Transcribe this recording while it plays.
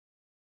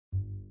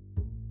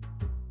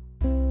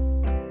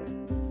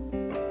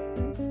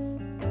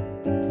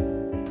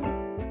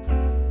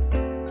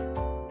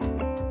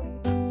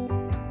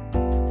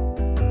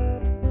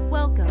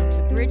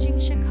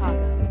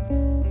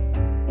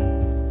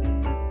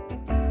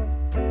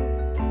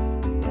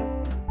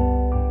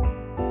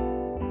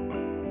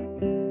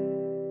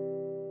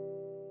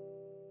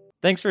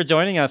Thanks for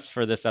joining us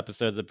for this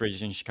episode of the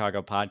Bridge in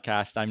Chicago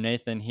podcast. I'm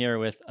Nathan here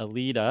with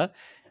Alida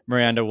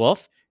Miranda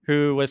Wolf,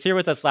 who was here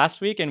with us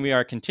last week, and we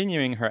are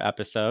continuing her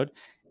episode.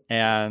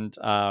 And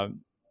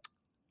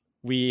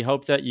we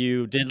hope that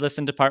you did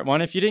listen to part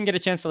one. If you didn't get a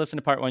chance to listen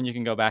to part one, you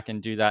can go back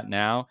and do that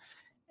now.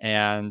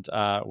 And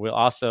we'll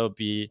also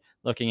be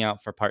looking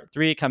out for part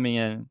three coming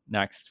in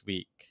next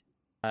week.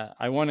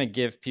 I want to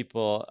give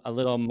people a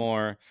little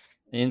more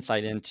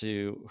insight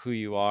into who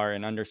you are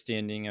and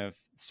understanding of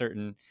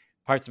certain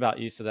parts about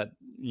you so that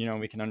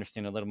we can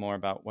understand a little more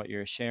about what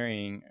you're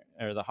sharing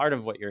or the heart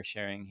of what you're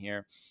sharing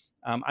here.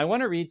 I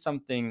want to read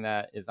something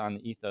that is on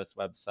the Ethos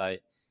website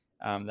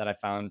that I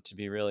found to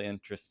be really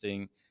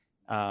interesting.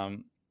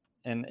 Um,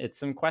 and it's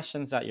some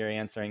questions that you're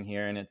answering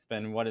here, and it's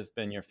been what has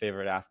been your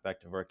favorite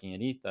aspect of working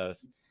at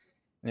Ethos?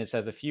 And it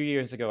says, a few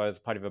years ago, I was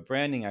part of a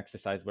branding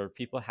exercise where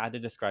people had to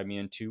describe me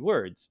in 2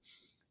 words.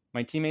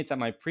 My teammates at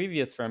my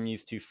previous firm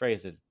used 2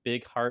 phrases,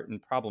 big heart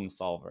and problem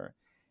solver.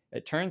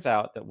 It turns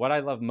out that what I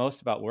love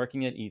most about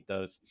working at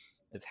Ethos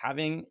is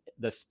having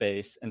the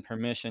space and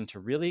permission to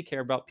really care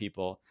about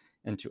people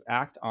and to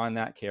act on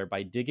that care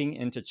by digging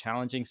into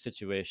challenging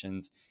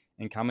situations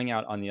and coming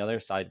out on the other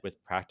side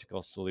with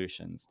practical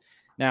solutions.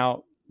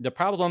 Now, the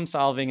problem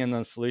solving and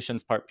the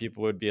solutions part,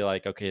 people would be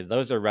like, okay,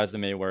 those are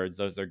resume words.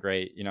 Those are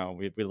great.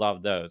 We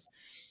love those.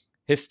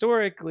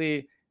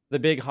 Historically, the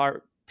big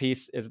heart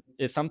piece is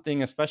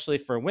something, especially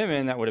for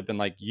women, that would have been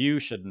like, you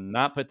should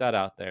not put that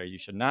out there. You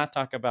should not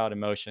talk about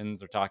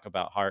emotions or talk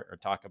about heart or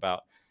talk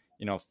about,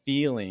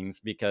 feelings,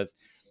 because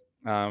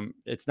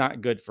it's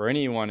not good for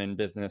anyone in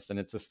business, and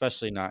it's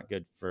especially not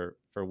good for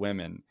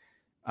women.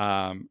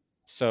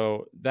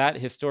 So that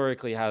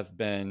historically has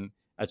been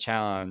a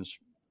challenge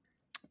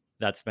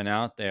that's been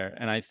out there.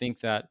 And I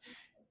think that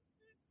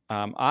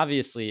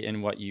obviously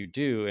in what you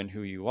do and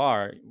who you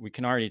are, we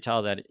can already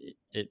tell that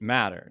it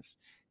matters.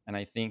 And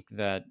I think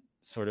that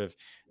sort of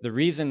the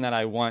reason that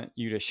I want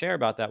you to share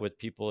about that with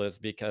people is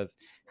because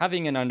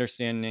having an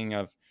understanding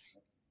of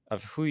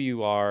who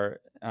you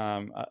are,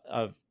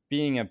 of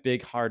being a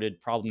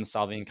big-hearted,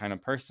 problem-solving kind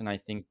of person, I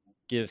think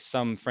gives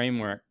some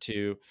framework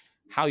to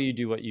how you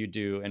do what you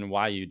do and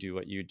why you do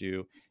what you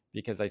do,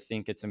 because I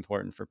think it's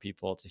important for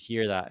people to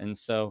hear that. And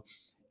so,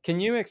 can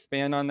you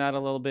expand on that a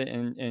little bit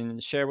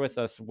and share with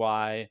us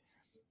why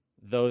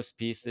those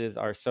pieces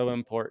are so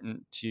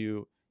important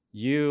to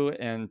you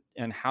and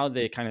how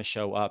they kind of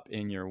show up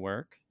in your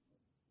work?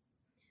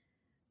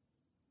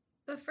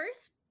 The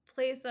first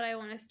place that I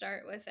want to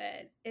start with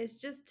it is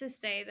just to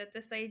say that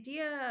this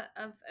idea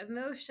of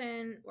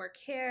emotion or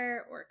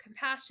care or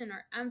compassion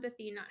or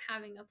empathy not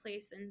having a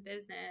place in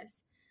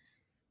business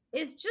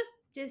is just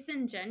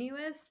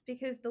disingenuous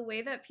because the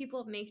way that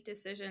people make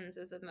decisions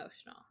is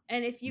emotional.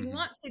 And if you Hmm.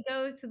 want to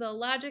go to the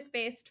logic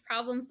based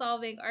problem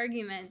solving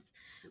argument,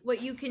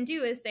 what you can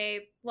do is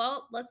say,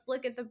 well, let's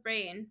look at the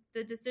brain.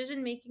 The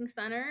decision making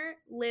center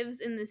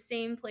lives in the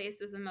same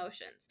place as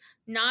emotions,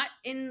 not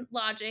in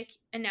logic,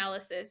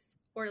 analysis,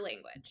 or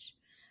language.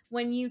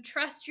 When you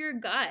trust your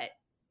gut,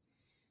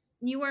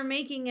 you are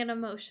making an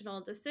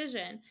emotional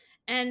decision.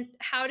 And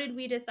how did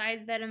we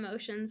decide that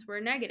emotions were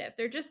negative?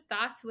 They're just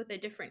thoughts with a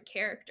different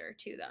character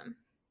to them.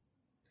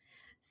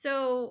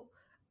 So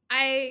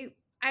I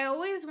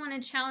always want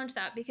to challenge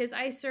that because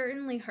I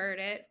certainly heard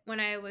it when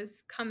I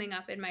was coming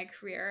up in my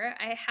career.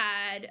 I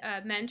had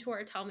a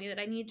mentor tell me that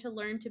I need to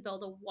learn to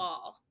build a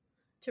wall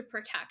to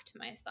protect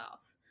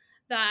myself,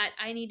 that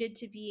I needed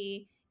to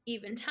be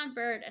even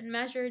tempered and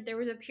measured. There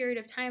was a period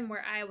of time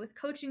where I was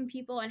coaching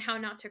people on how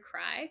not to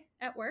cry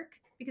at work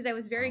because I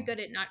was very Wow. good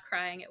at not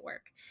crying at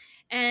work.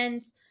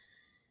 And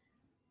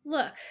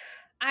look,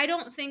 I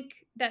don't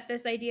think that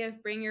this idea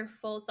of bring your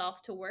full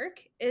self to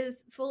work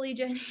is fully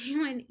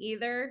genuine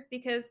either,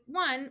 because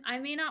one, I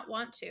may not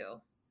want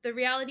to. The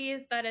reality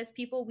is that as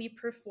people, we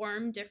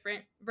perform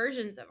different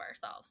versions of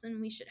ourselves and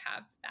we should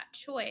have that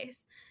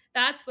choice.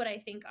 That's what I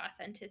think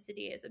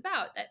authenticity is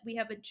about, that we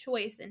have a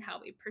choice in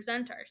how we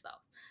present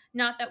ourselves,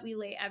 not that we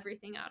lay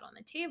everything out on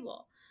the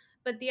table.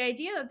 But the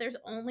idea that there's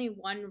only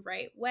one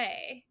right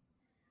way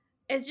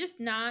is just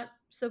not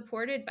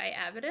supported by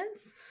evidence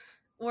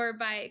or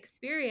by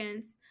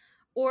experience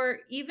or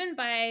even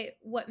by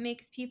what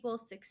makes people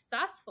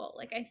successful.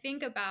 Like I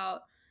think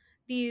about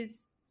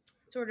these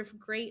sort of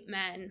great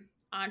men,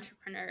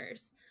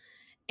 entrepreneurs,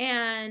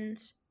 and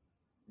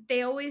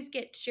they always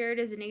get shared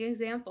as an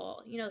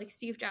example, like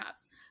Steve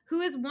Jobs,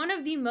 who is one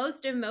of the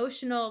most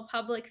emotional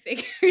public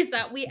figures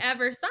that we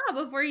ever saw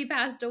before he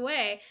passed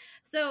away.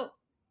 So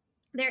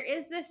there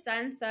is this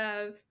sense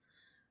of,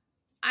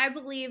 I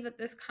believe that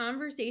this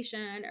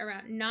conversation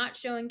around not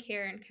showing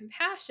care and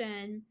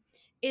compassion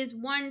is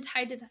one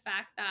tied to the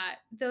fact that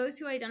those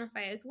who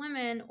identify as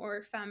women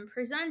or femme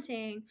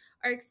presenting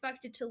are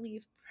expected to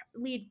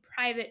lead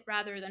private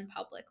rather than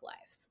public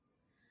lives.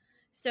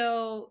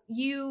 So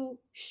you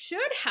should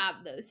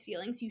have those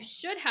feelings. You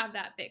should have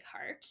that big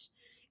heart.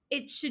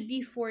 It should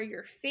be for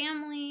your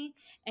family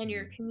and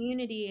your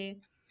community.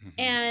 Mm-hmm.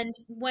 And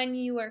when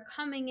you are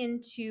coming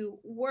into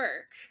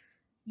work,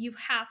 you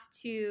have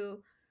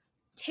to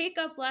take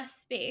up less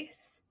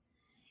space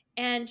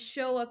and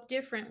show up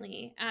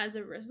differently as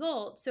a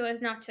result, so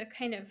as not to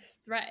kind of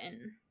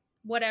threaten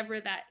whatever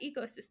that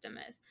ecosystem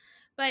is.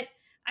 But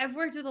I've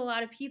worked with a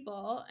lot of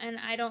people, and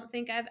I don't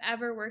think I've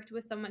ever worked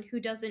with someone who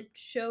doesn't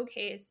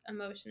showcase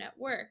emotion at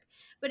work.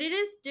 But it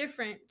is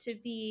different to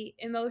be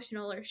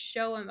emotional or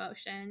show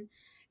emotion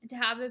and to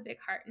have a big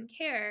heart and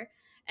care.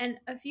 And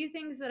a few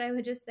things that I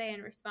would just say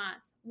in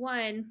response.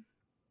 One,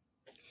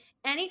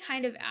 any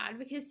kind of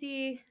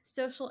advocacy,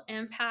 social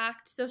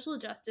impact, social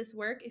justice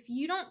work, if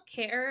you don't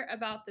care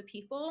about the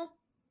people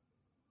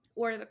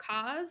or the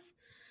cause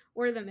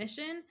or the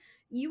mission,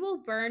 you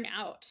will burn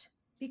out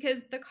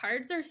because the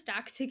cards are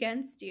stacked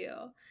against you.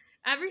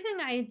 Everything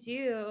I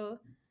do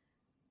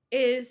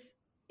is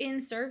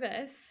in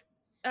service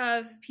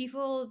of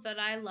people that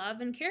I love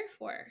and care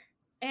for.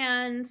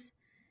 And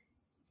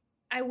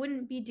I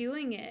wouldn't be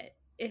doing it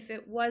if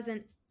it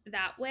wasn't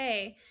that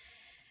way.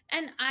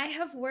 And I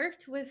have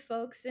worked with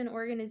folks in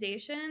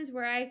organizations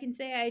where I can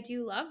say I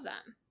do love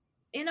them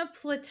in a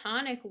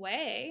platonic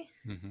way.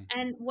 Mm-hmm.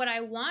 And what I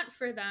want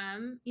for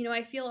them,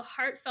 I feel a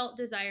heartfelt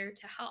desire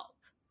to help.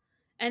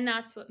 And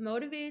that's what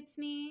motivates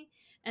me.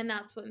 And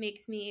that's what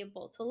makes me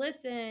able to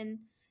listen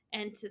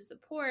and to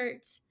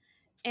support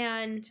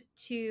and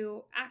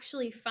to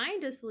actually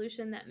find a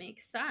solution that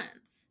makes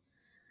sense.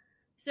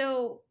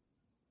 So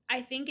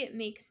I think it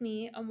makes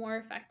me a more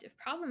effective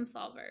problem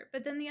solver.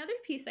 But then the other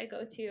piece I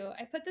go to,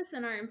 I put this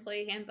in our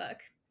employee handbook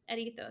at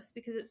Ethos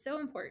because it's so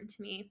important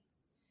to me.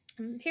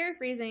 I'm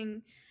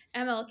paraphrasing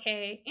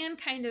MLK and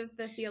kind of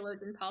the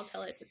theologian Paul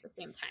Tillich at the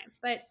same time.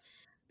 But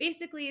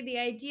basically, the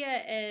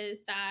idea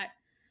is that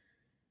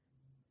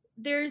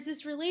there's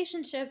this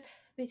relationship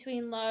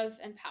between love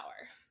and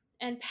power.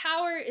 And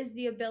power is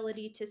the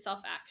ability to self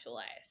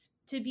actualize,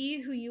 to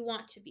be who you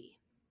want to be.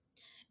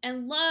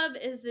 And love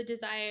is the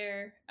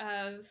desire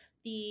of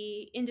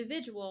the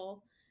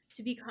individual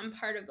to become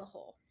part of the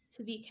whole,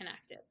 to be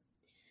connected.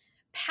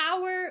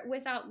 Power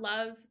without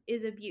love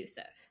is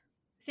abusive.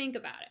 Think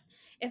about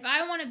it. If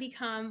I want to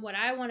become what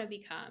I want to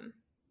become,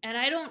 and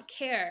I don't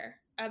care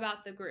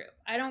about the group,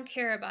 I don't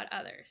care about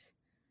others,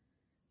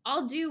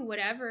 I'll do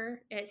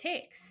whatever it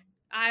takes.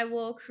 I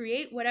will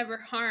create whatever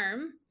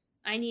harm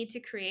I need to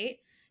create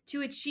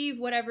to achieve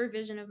whatever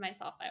vision of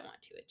myself I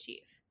want to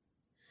achieve.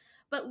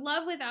 But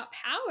love without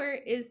power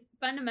is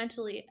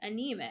fundamentally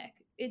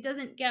anemic. It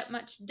doesn't get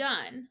much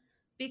done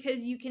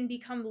because you can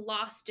become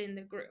lost in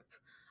the group,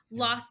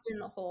 lost in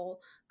the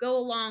whole, go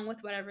along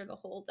with whatever the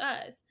whole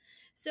does.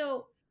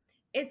 So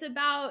it's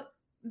about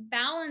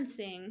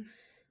balancing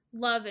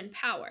love and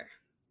power,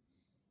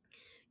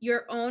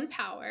 your own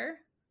power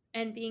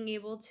and being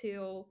able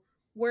to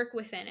work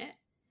within it.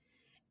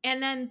 And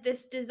then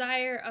this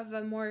desire of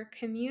a more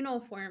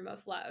communal form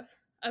of love,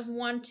 of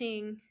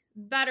wanting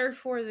better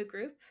for the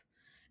group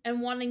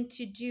and wanting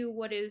to do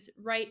what is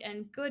right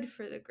and good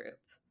for the group,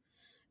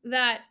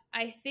 that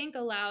I think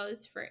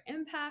allows for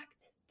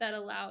impact, that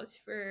allows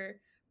for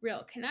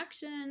real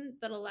connection,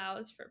 that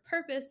allows for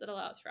purpose, that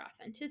allows for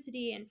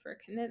authenticity and for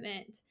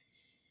commitment.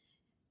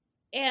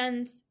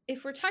 And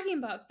if we're talking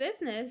about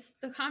business,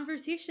 the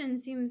conversation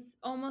seems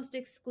almost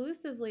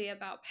exclusively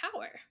about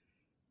power.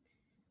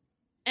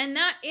 And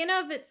that in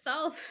of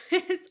itself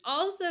is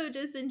also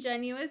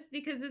disingenuous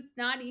because it's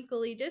not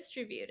equally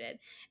distributed.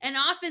 And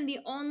often the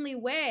only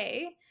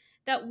way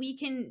that we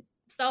can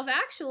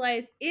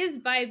self-actualize is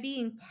by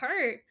being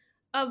part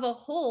of a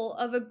whole,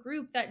 of a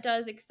group that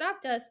does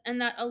accept us and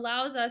that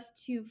allows us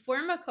to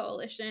form a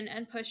coalition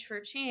and push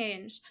for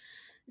change.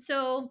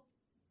 So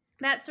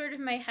that's sort of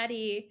my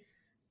heady,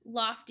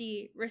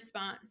 lofty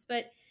response.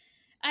 But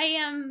I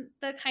am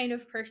the kind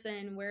of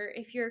person where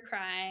if you're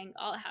crying,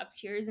 I'll have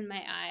tears in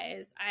my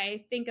eyes.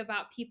 I think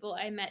about people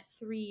I met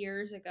 3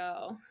 years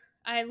ago.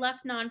 I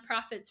left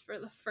nonprofits for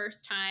the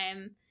first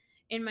time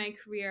in my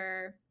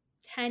career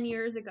 10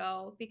 years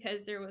ago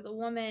because there was a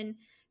woman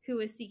who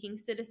was seeking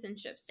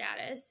citizenship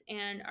status,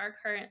 and our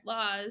current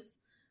laws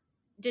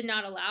did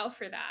not allow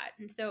for that.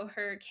 And so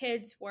her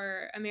kids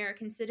were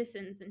American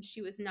citizens and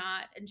she was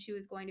not, and she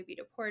was going to be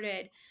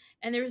deported.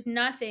 And there was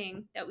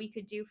nothing that we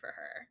could do for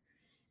her.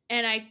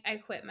 And I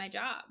quit my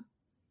job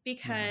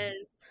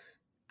because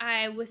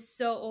I was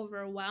so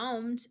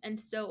overwhelmed and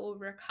so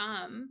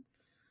overcome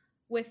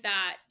with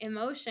that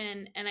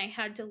emotion. And I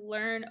had to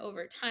learn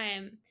over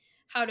time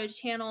how to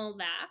channel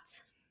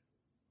that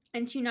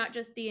into not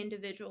just the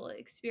individual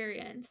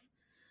experience,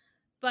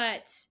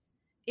 but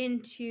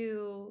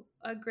into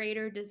a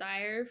greater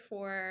desire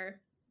for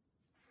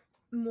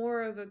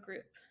more of a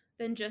group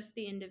than just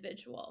the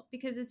individual,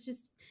 because it's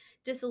just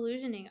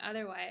disillusioning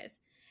otherwise.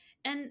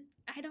 And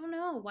I don't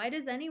know, why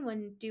does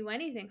anyone do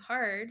anything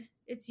hard?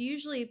 It's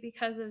usually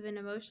because of an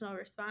emotional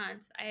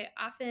response. I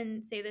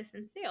often say this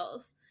in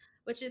sales,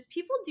 which is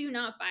people do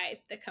not buy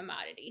the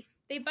commodity.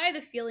 They buy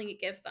the feeling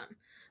it gives them.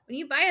 When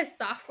you buy a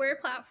software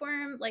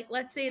platform, like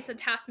let's say it's a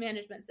task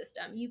management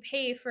system, you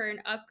pay for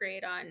an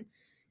upgrade on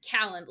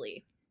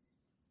Calendly.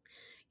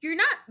 You're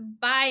not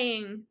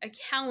buying a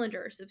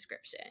calendar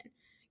subscription.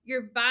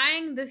 You're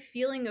buying the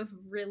feeling of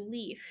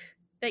relief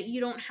that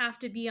you don't have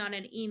to be on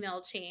an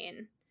email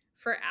chain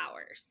for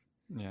hours.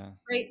 Yeah.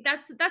 Right?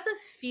 That's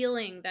a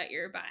feeling that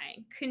you're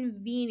buying.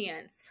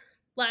 Convenience,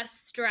 less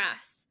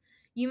stress.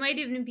 You might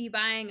even be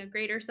buying a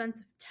greater sense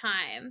of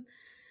time.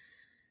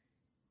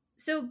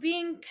 So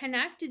being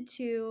connected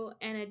to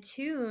and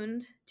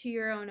attuned to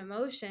your own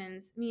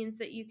emotions means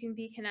that you can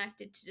be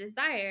connected to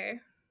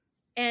desire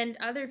and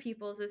other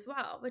people's as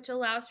well, which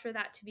allows for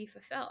that to be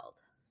fulfilled.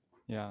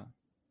 Yeah.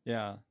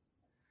 Yeah.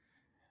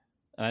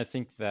 And I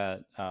think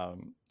that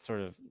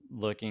sort of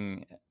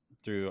looking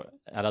through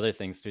at other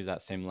things through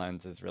that same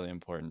lens is really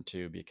important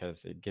too,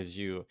 because it gives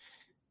you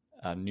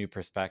a new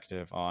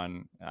perspective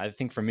on. I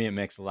think for me, it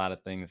makes a lot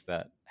of things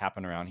that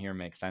happen around here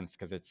make sense,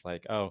 because it's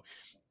like, oh,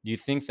 you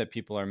think that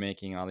people are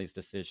making all these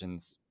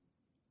decisions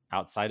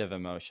outside of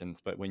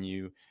emotions, but when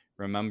you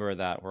remember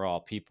that we're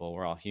all people,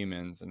 we're all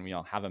humans, and we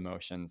all have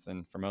emotions,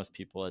 and for most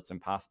people it's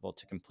impossible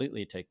to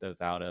completely take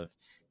those out of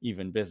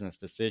even business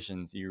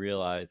decisions, you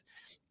realize,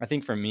 I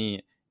think for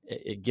me,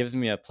 it gives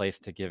me a place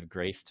to give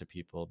grace to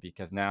people,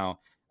 because now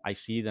I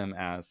see them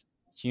as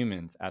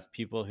humans, as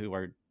people who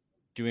are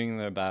doing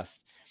their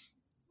best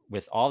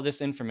with all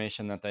this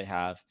information that they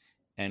have,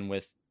 and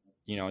with,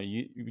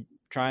 you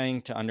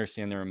trying to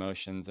understand their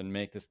emotions and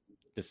make this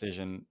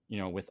decision,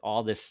 with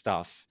all this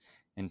stuff,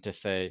 and to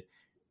say,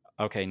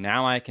 okay,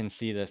 now I can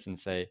see this and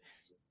say,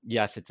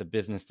 yes, it's a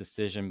business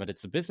decision, but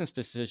it's a business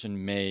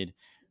decision made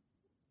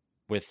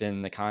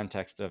within the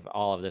context of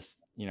all of this,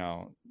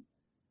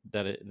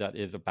 that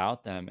is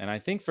about them. And I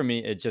think for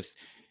me, it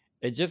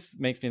just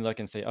makes me look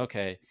and say,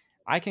 okay,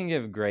 I can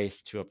give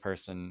grace to a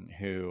person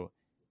who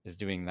is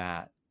doing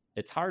that.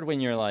 It's hard when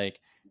you're like,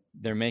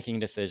 they're making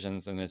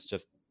decisions and it's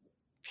just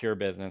pure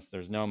business.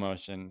 There's no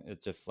emotion.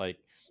 It's just like,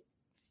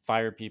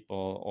 fire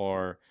people,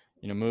 or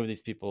move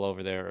these people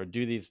over there, or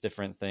do these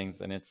different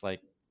things. And it's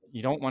like,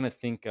 you don't want to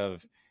think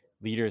of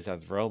leaders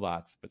as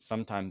robots, but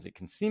sometimes it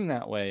can seem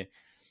that way.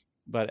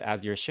 But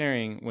as you're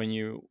sharing, when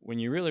you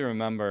really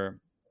remember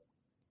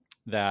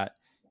that,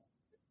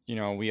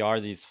 we are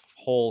these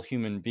whole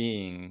human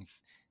beings,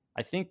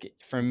 I think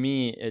for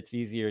me it's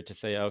easier to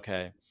say,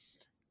 okay,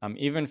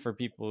 even for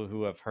people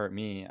who have hurt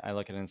me, I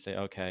look at it and say,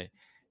 okay,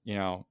 you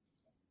know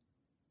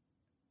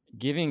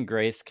giving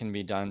grace can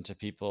be done to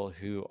people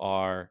who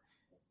are,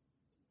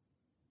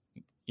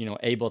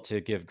 able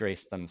to give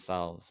grace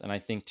themselves. And I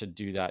think to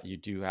do that, you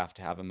do have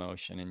to have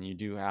emotion, and you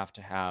do have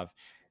to have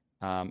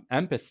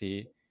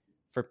empathy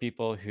for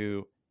people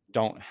who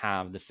don't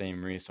have the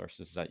same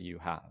resources that you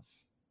have.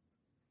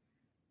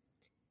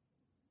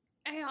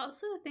 I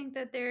also think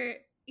that there,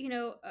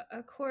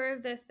 a core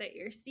of this that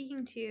you're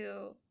speaking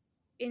to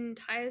in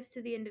ties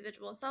to the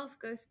individual self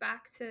goes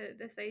back to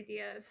this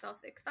idea of self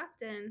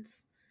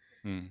acceptance,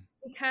 Mm,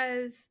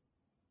 because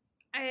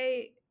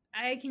I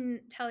I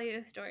can tell you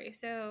a story.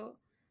 So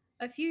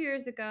a few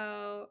years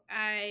ago,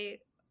 I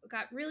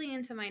got really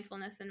into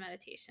mindfulness and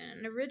meditation.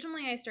 And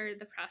originally I started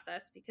the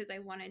process because I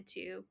wanted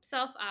to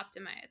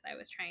self-optimize. I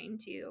was trying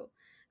to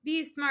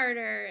be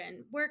smarter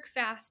and work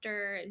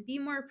faster and be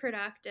more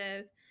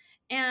productive.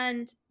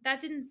 And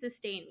that didn't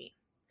sustain me.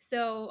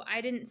 So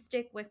I didn't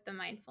stick with the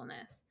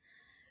mindfulness.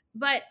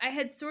 But I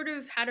had sort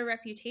of had a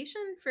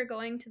reputation for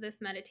going to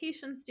this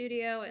meditation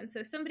studio. And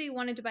so somebody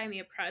wanted to buy me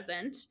a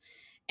present.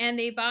 And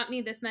they bought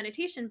me this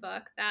meditation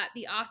book that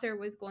the author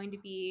was going to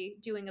be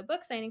doing a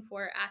book signing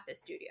for at the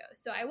studio.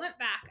 So I went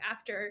back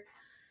after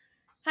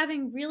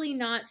having really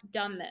not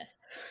done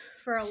this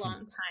for a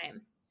long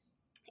time.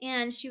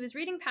 And she was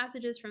reading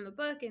passages from the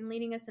book and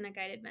leading us in a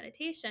guided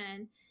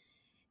meditation.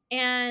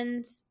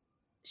 And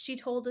she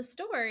told a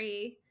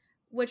story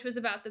which was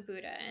about the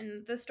Buddha.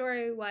 And the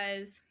story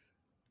was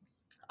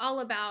all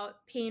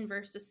about pain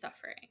versus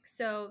suffering.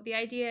 So the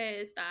idea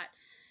is that,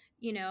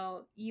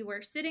 you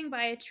are sitting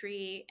by a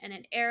tree and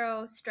an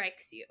arrow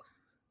strikes you.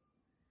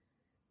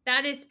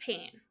 That is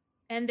pain.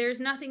 And there's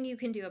nothing you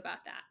can do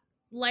about that.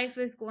 Life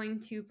is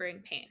going to bring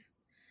pain.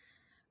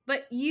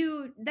 But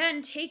you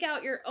then take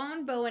out your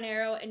own bow and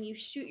arrow and you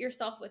shoot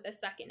yourself with a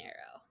second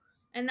arrow.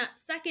 And that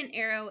second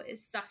arrow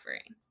is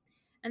suffering.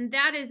 And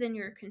that is in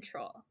your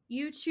control.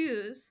 You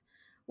choose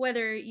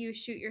whether you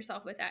shoot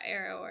yourself with that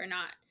arrow or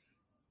not.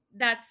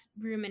 That's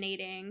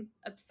ruminating,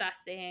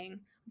 obsessing,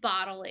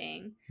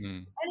 bottling,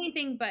 mm,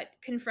 anything but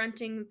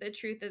confronting the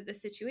truth of the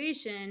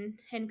situation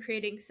and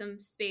creating some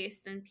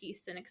space and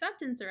peace and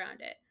acceptance around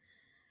it.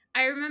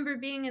 I remember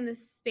being in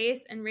this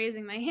space and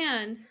raising my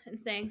hand and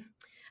saying,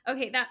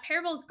 okay, that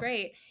parable's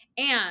great.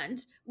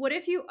 And what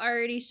if you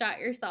already shot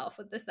yourself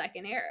with the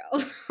second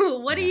arrow?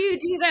 What do yeah. you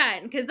do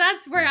then? Because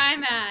that's where Yeah.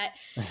 I'm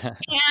at.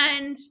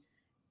 And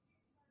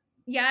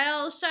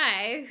Yael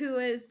Shai, who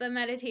is the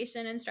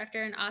meditation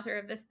instructor and author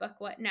of this book,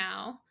 What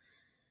Now,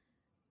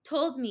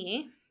 told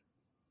me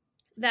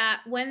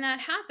that when that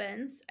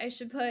happens, I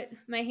should put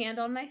my hand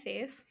on my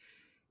face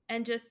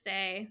and just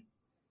say,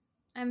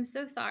 I'm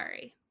so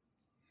sorry.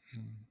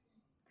 Mm,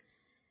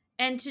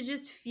 And to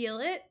just feel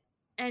it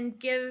and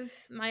give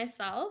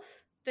myself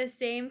the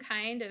same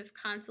kind of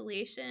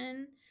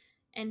consolation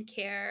and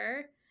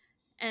care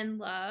and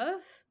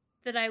love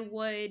that I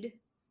would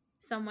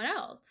someone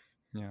else.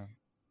 Yeah.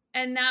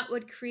 And that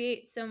would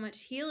create so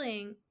much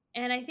healing.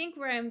 And I think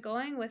where I'm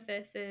going with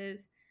this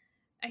is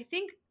I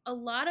think a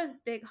lot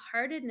of big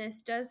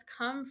heartedness does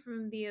come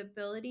from the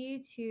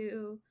ability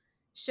to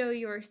show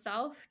your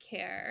self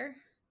care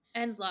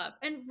and love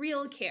and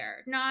real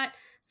care, not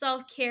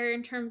self care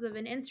in terms of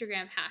an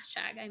Instagram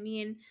hashtag. I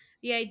mean,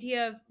 the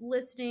idea of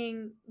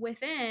listening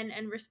within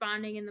and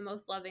responding in the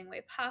most loving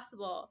way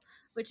possible,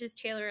 which is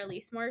Taylor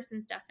Elise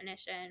Morrison's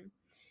definition.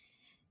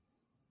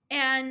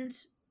 And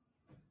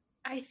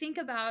I think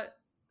about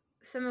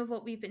some of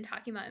what we've been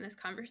talking about in this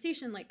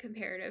conversation, like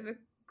comparative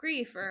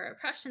grief or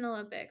oppression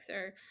Olympics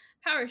or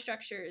power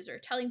structures or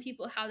telling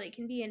people how they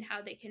can be and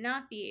how they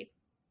cannot be.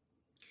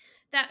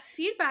 That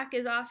feedback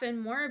is often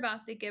more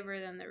about the giver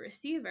than the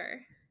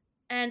receiver.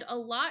 And a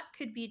lot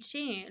could be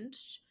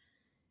changed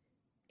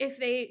if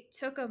they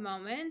took a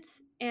moment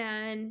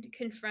and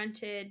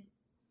confronted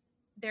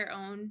their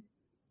own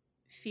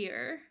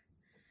fear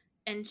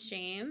and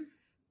shame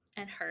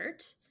and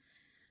hurt.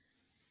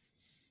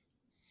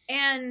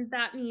 And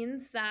that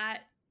means that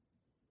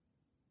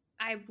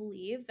I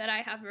believe that I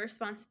have a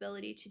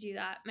responsibility to do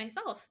that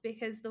myself,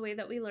 because the way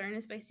that we learn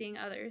is by seeing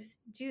others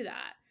do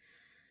that.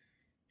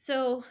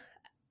 So,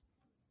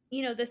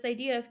 this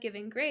idea of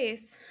giving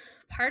grace,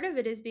 part of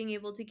it is being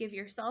able to give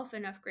yourself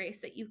enough grace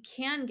that you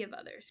can give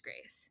others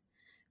grace.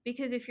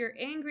 Because if you're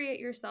angry at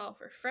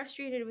yourself or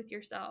frustrated with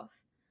yourself,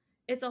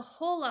 it's a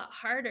whole lot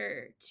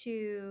harder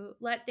to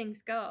let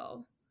things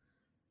go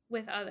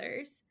with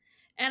others.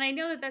 And I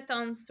know that that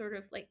sounds sort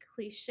of like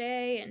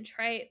cliche and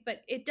trite,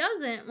 but it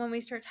doesn't when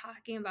we start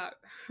talking about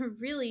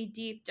really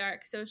deep,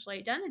 dark social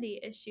identity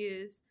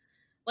issues,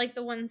 like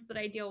the ones that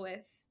I deal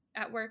with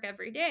at work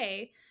every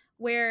day,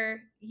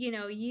 where,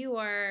 you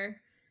are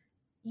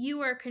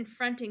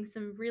confronting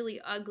some really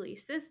ugly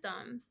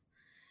systems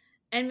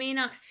and may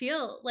not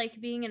feel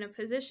like being in a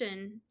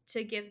position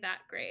to give that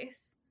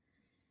grace.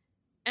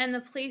 And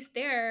the place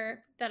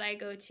there that I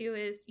go to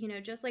is,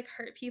 just like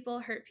hurt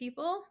people,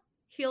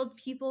 healed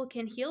people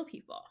can heal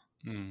people.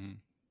 Mm-hmm.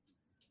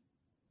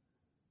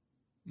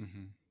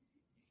 Mm-hmm.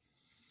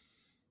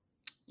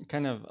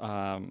 Kind of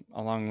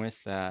along with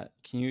that,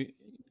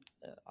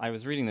 I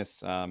was reading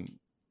this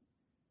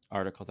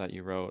article that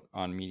you wrote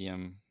on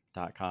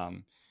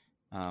medium.com,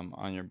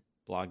 on your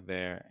blog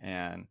there,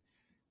 and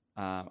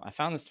I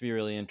found this to be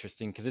really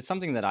interesting because it's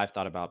something that I've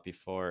thought about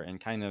before,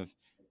 and kind of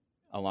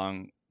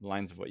along the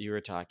lines of what you were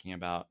talking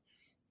about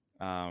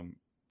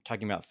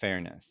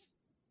fairness.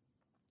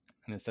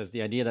 And it says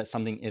the idea that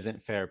something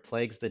isn't fair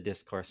plagues the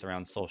discourse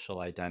around social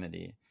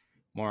identity.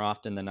 More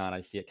often than not,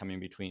 I see it coming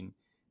between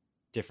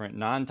different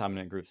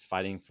non-dominant groups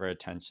fighting for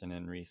attention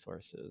and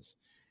resources.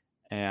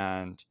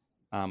 And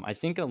I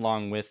think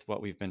along with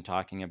what we've been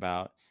talking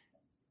about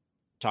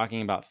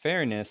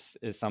fairness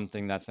is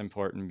something that's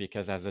important,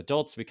 because as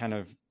adults we kind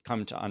of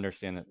come to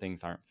understand that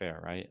things aren't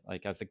fair, right?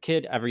 Like as a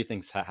kid,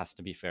 everything has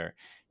to be fair.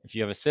 If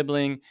you have a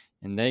sibling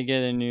and they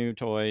get a new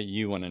toy,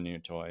 you want a new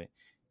toy.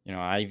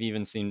 I've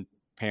even seen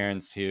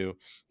parents who,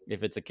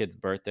 if it's a kid's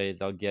birthday,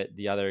 they'll get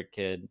the other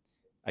kid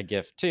a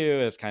gift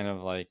too. It's kind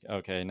of like,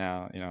 okay,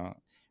 now,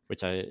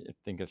 which I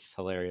think is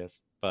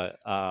hilarious. But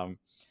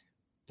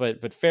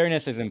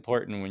fairness is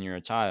important when you're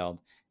a child,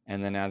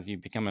 and then as you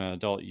become an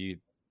adult, you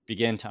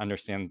begin to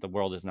understand that the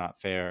world is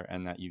not fair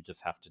and that you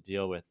just have to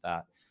deal with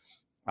that.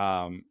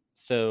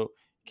 So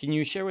can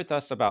you share with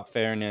us about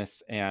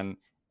fairness and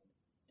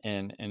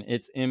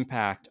its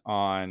impact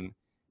on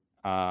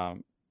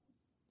um,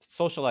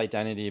 social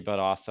identity, but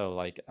also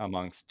like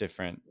amongst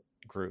different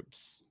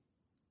groups?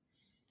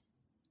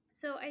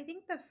 So I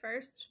think the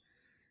first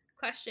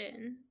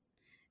question,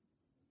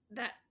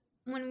 that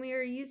when we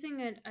are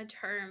using a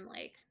term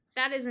like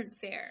that isn't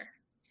fair,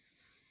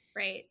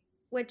 right?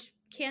 Which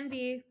can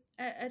be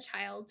a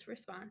child's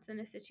response in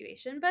a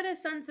situation, but a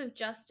sense of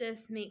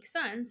justice makes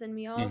sense, and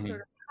we all Mm-hmm.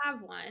 sort of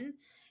have one.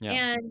 Yeah.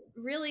 And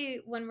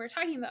really, when we're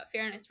talking about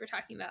fairness, we're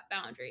talking about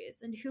boundaries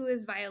and who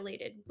has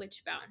violated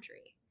which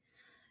boundary.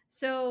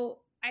 So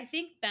I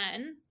think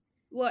then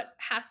what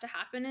has to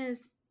happen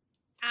is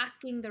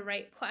asking the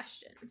right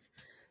questions.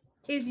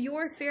 Is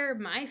your fair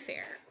my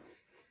fair?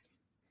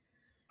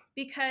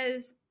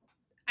 Because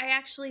I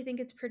actually think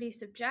it's pretty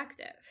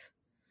subjective.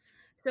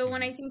 So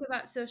when I Mm-hmm. think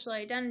about social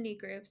identity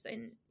groups,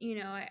 and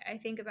I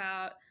think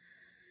about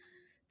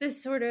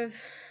this sort of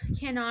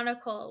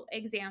canonical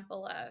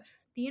example of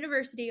the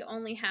university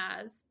only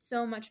has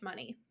so much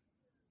money.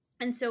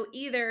 And so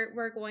either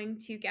we're going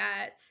to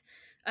get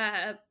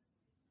a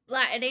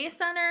Latinx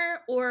center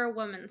or a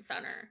women's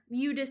center.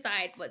 You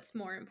decide what's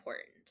more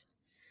important.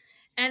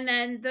 And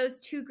then those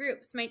two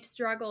groups might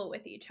struggle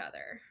with each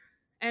other.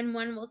 And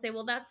one will say,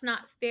 well, that's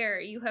not fair.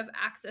 You have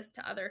access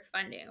to other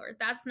funding. Or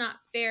that's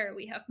not fair.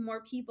 We have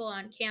more people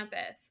on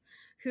campus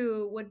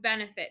who would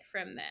benefit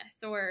from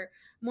this, or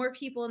more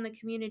people in the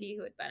community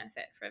who would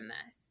benefit from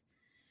this.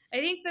 I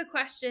think the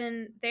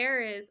question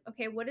there is,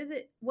 okay, what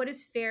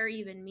does fair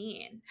even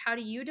mean? How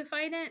do you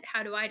define it?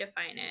 How do I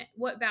define it?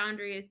 What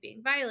boundary is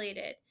being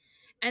violated?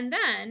 And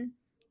then,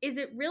 is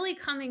it really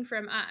coming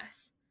from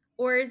us?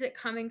 or is it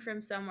coming from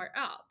somewhere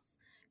else?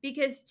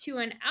 Because to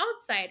an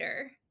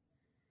outsider,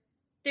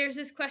 there's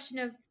this question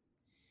of,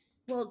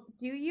 well,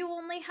 do you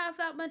only have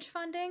that much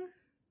funding?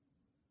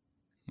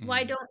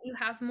 Why Mm. don't you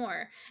have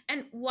more?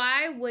 And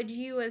why would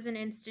you as an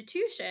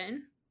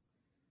institution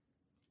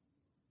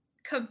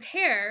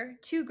compare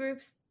two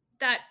groups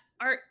that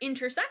are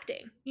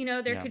intersecting? There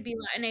Yeah. could be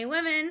Latina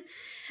women.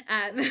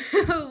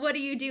 What do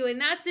you do in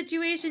that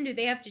situation? Do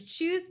they have to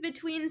choose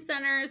between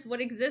centers?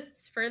 What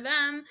exists for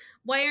them?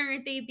 Why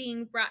aren't they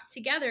being brought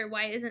together?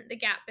 Why isn't the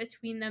gap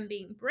between them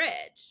being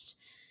bridged?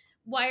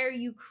 Why are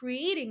you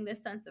creating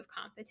this sense of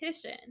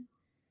competition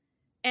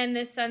and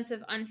this sense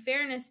of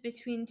unfairness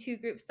between two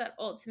groups that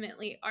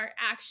ultimately are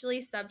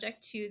actually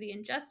subject to the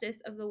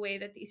injustice of the way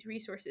that these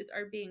resources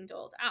are being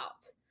doled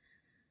out?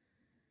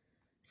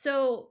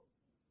 So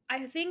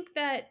I think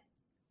that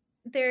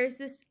there's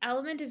this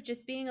element of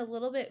just being a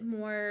little bit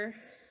more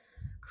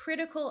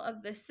critical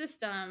of the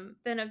system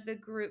than of the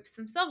groups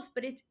themselves.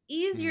 But it's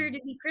easier Mm.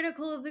 to be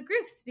critical of the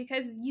groups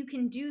because you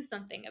can do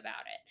something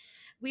about it.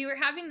 We were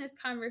having this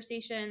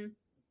conversation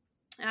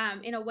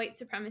in a white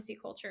supremacy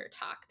culture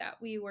talk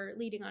that we were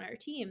leading on our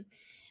team.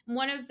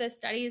 One of the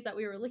studies that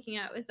we were looking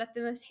at was that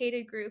the most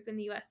hated group in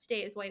the US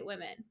today is white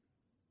women.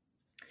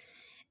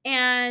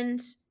 And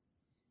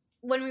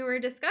when we were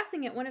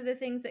discussing it, one of the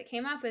things that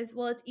came up is,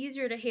 well, it's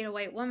easier to hate a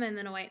white woman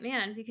than a white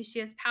man because she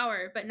has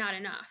power, but not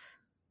enough.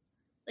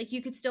 Like,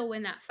 you could still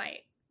win that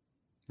fight.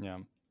 Yeah.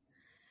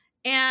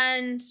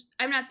 And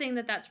I'm not saying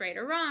that that's right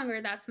or wrong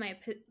or that's my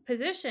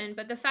position,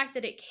 but the fact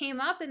that it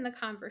came up in the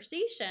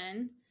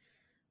conversation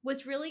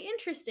was really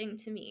interesting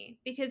to me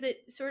because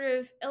it sort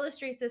of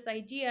illustrates this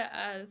idea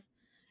of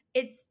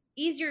it's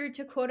easier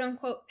to quote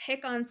unquote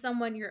pick on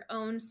someone your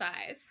own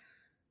size.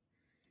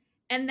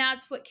 And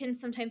that's what can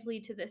sometimes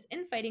lead to this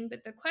infighting.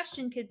 But the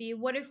question could be,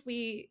 what if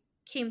we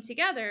came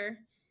together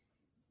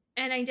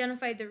and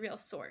identified the real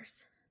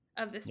source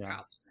of this Yeah.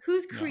 problem?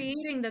 Who's Yeah.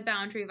 creating the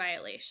boundary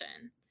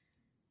violation?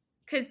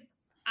 Because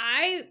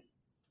I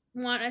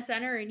want a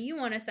center and you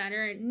want a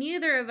center, and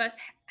neither of us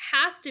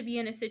has to be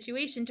in a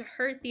situation to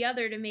hurt the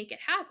other to make it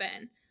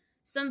happen.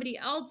 Somebody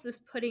else is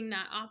putting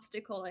that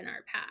obstacle in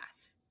our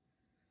path.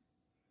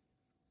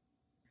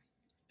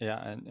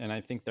 Yeah. And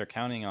I think they're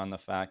counting on the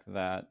fact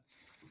that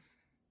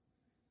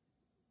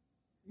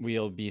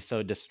we'll be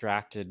so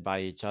distracted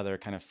by each other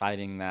kind of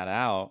fighting that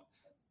out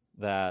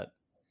that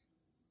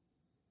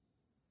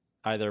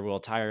either we'll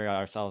tire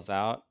ourselves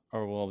out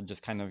or we'll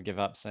just kind of give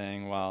up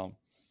saying, well,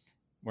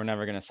 we're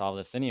never going to solve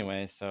this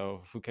anyway.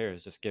 So who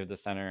cares? Just give the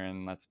center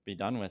and let's be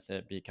done with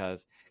it.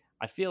 Because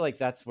I feel like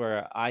that's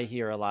where I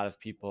hear a lot of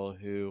people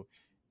who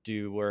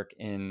do work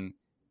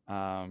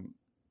um,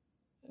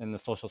 in the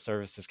social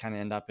services kind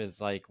of end up is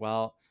like,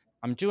 well,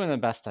 I'm doing the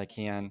best I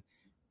can,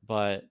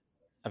 but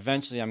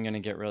eventually I'm going to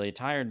get really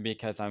tired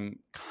because I'm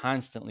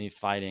constantly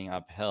fighting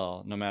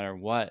uphill no matter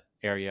what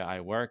area I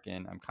work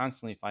in. I'm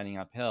constantly fighting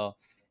uphill.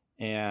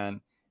 And,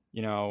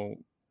 you know,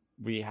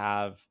 we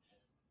have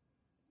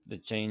the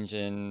change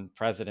in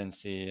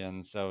presidency,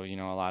 and so a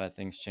lot of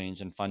things change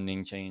and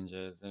funding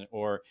changes,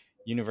 or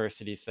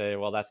universities say,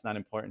 well, that's not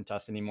important to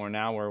us anymore,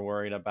 now we're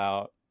worried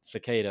about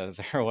cicadas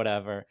or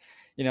whatever.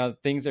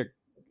 Things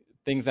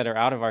that are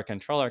out of our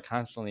control are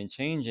constantly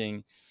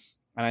changing,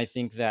 and I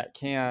think that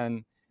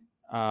can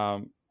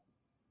um,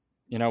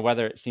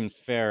 whether it seems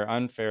fair or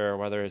unfair, or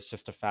whether it's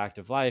just a fact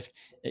of life,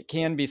 it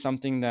can be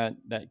something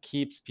that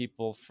keeps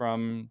people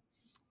from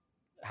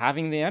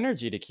having the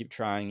energy to keep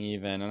trying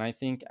even. And I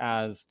think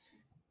as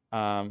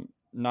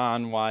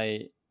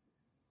non-white,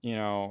 you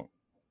know,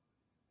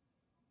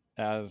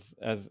 as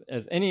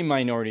any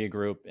minority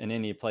group in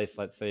any place,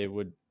 let's say,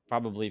 would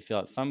probably feel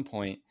at some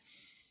point,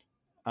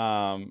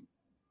 um,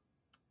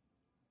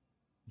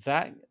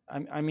 that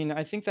I mean,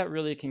 I think that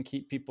really can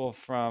keep people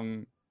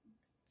from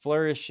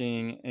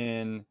flourishing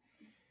in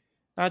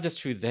not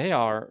just who they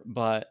are,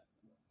 but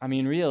I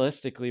mean,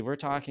 realistically, we're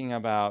talking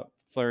about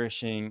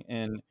flourishing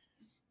in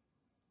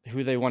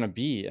who they want to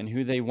be and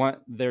who they want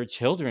their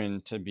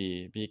children to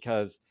be,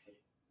 because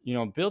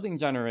building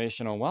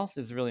generational wealth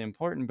is really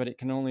important, but it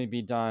can only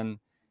be done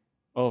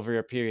over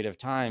a period of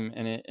time,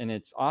 and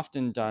it's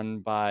often done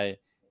by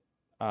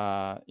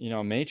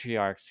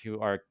matriarchs who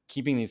are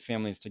keeping these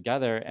families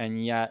together.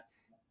 And yet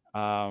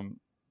um,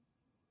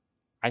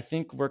 I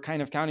think we're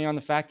kind of counting on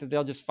the fact that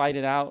they'll just fight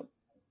it out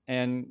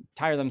and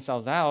tire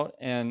themselves out,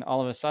 and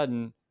all of a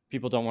sudden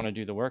people don't want to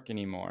do the work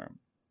anymore.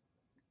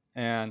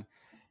 And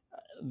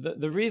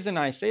the reason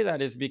I say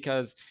that is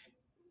because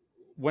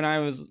when I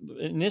was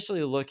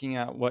initially looking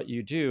at what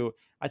you do,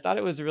 I thought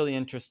it was really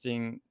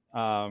interesting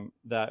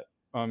that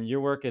your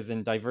work is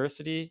in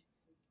diversity,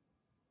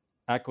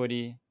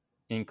 equity,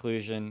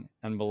 inclusion,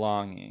 and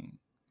belonging.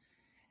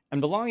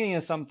 And belonging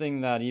is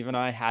something that even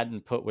I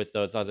hadn't put with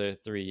those other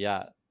three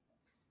yet.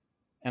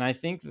 And I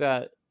think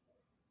that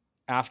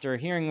after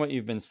hearing what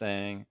you've been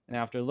saying and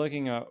after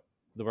looking at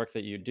the work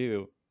that you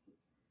do,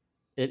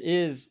 it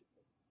is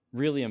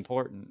really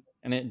important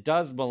and it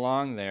does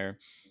belong there,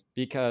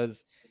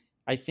 because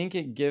I think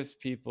it gives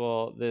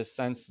people this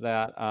sense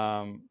that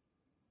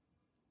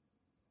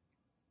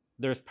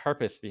there's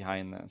purpose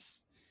behind this,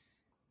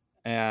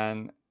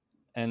 and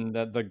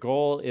the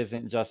goal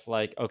isn't just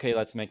like, okay,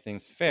 let's make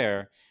things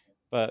fair,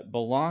 but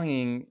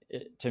belonging,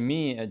 to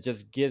me, it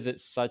just gives it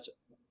such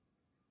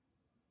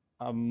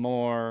a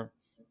more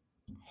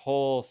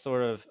whole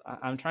sort of,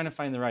 I'm trying to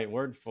find the right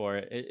word for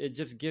it. It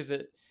just gives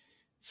it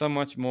so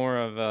much more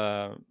of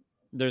a,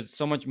 there's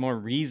so much more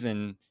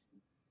reason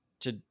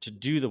to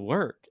do the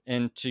work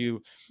and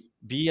to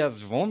be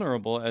as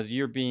vulnerable as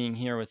you're being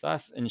here with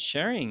us and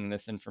sharing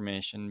this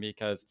information,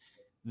 because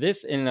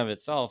this in and of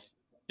itself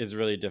is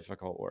really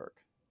difficult work.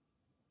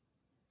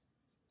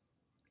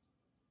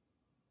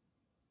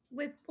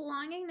 With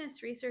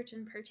belongingness research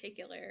in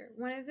particular,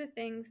 one of the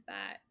things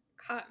that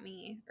caught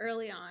me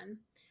early on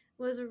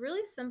was a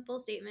really simple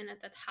statement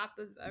at the top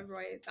of a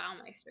Roy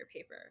Baumeister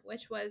paper,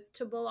 which was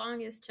to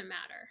belong is to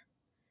matter.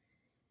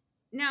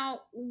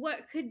 Now,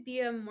 what could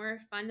be a more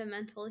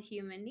fundamental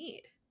human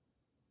need?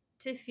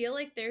 To feel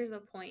like there's a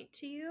point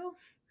to you,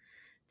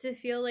 to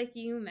feel like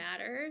you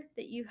matter,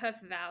 that you have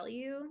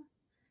value,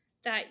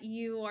 that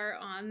you are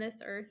on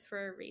this earth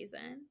for a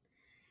reason.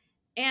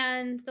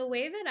 And the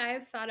way that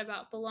I've thought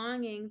about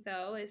belonging,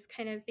 though, is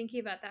kind of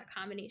thinking about that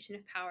combination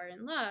of power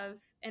and love.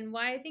 And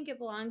why I think it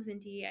belongs in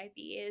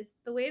DEIB is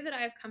the way that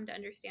I've come to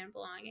understand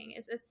belonging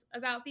is it's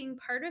about being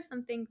part of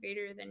something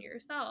greater than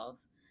yourself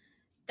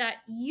that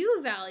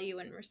you value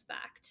and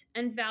respect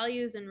and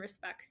values and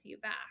respects you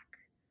back.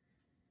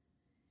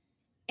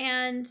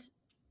 And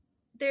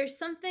there's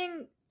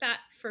something that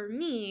for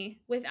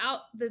me,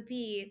 without the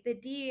B, the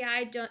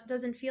DEI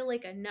doesn't feel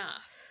like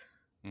enough.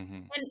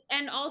 Mm-hmm.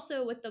 And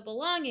also with the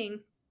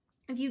belonging,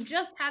 if you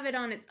just have it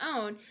on its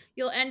own,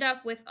 you'll end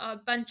up with a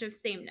bunch of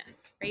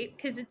sameness, right?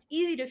 Because it's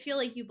easy to feel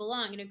like you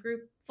belong in a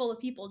group full of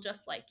people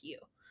just like you.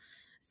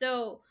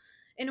 So,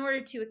 in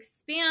order to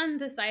expand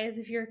the size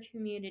of your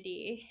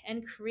community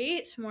and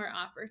create more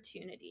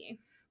opportunity,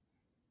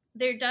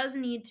 there does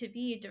need to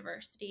be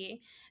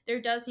diversity.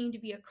 There does need to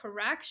be a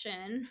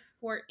correction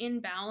for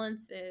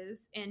imbalances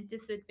and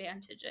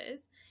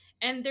disadvantages.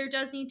 And there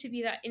does need to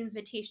be that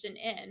invitation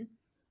in,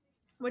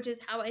 which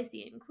is how I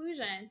see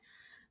inclusion.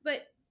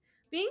 But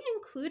being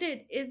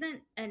included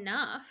isn't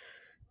enough.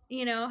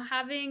 You know,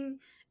 having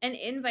an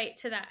invite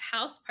to that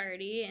house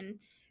party and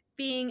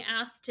being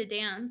asked to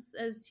dance,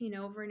 as you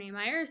know, Verne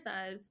Meyer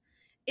says,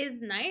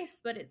 is nice,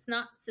 but it's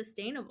not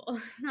sustainable.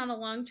 It's not a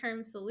long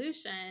term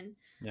solution.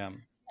 Yeah.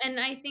 And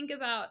I think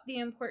about the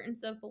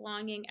importance of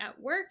belonging at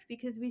work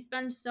because we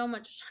spend so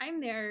much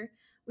time there.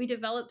 We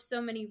develop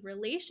so many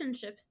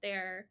relationships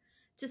there.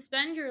 To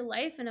spend your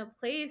life in a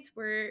place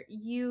where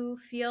you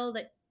feel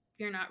that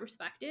you're not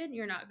respected,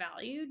 you're not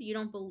valued, you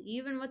don't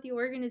believe in what the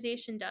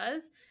organization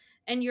does,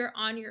 and you're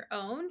on your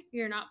own,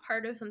 you're not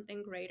part of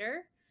something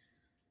greater.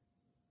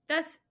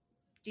 That's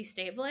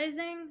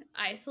destabilizing,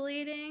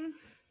 isolating,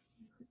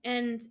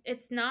 and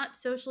it's not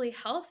socially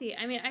healthy.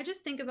 I mean, I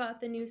just think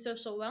about the new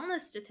social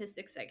wellness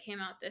statistics that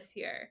came out this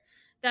year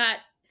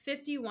that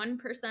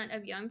 51%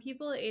 of young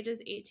people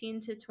ages 18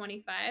 to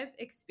 25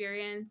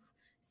 experience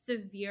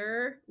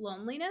severe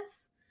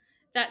loneliness,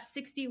 that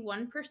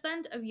 61%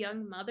 of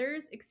young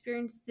mothers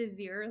experience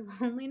severe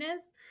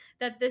loneliness,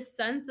 that this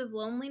sense of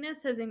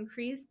loneliness has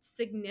increased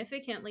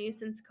significantly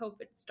since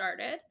COVID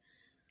started.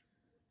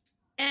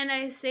 And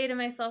I say to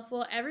myself,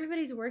 well,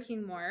 everybody's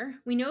working more.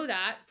 We know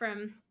that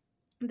from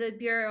the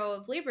Bureau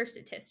of Labor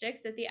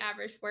Statistics that the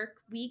average work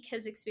week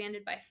has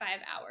expanded by 5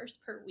 hours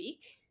per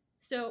week.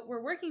 So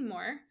we're working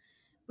more.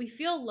 We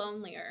feel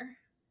lonelier.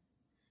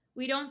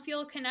 We don't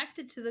feel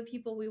connected to the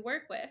people we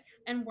work with.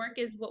 And work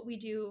is what we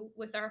do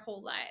with our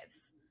whole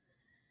lives.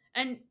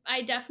 And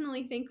I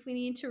definitely think we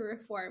need to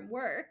reform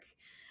work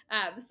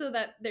so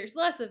that there's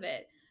less of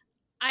it.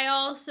 I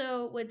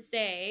also would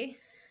say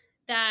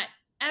that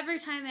every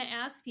time I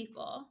ask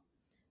people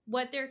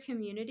what their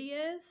community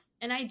is,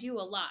 and I do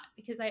a lot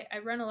because I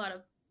run a lot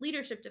of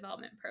leadership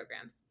development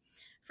programs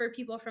for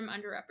people from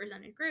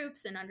underrepresented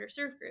groups and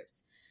underserved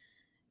groups.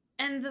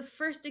 And the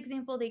first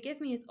example they give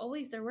me is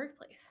always their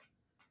workplace,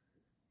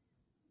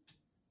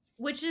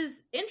 which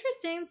is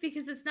interesting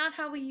because it's not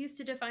how we used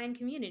to define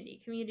community.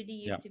 Community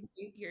Yeah. used to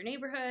be your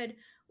neighborhood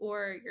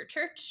or your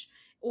church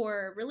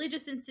or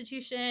religious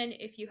institution.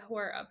 If you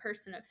were a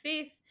person of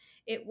faith,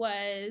 it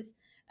was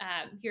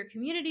your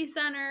community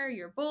center,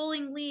 your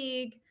bowling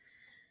league,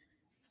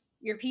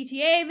 your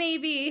PTA,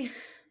 maybe.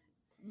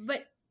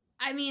 But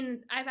I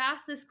mean, I've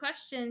asked this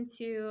question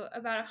to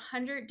about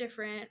 100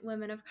 different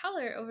women of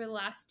color over the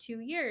last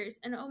 2 years,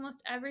 and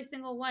almost every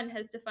single one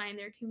has defined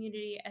their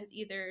community as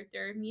either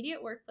their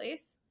immediate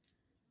workplace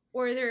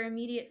or their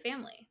immediate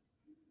family.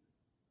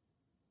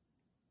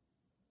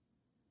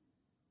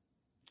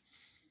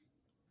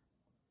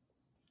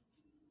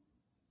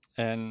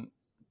 And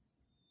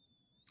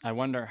I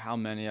wonder how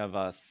many of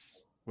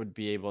us would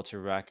be able to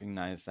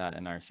recognize that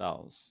in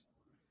ourselves.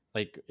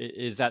 Like,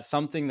 is that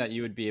something that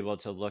you would be able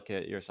to look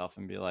at yourself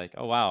and be like,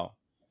 oh, wow,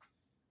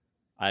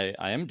 I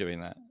am doing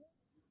that?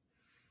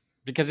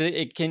 Because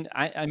it can,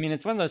 I mean,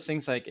 it's one of those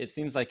things, like, it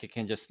seems like it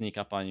can just sneak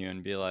up on you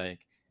and be like,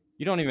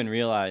 you don't even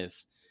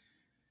realize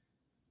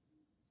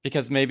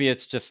because maybe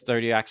it's just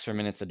 30 extra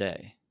minutes a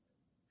day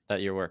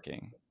that you're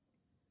working.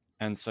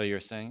 And so you're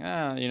saying,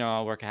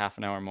 I'll work a half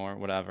an hour more,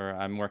 whatever.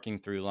 I'm working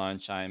through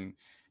lunch. I'm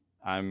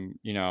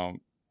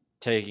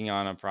taking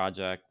on a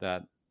project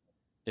that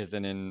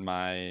isn't in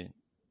my,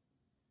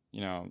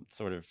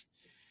 sort of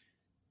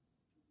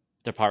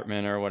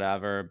department or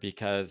whatever,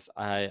 because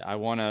I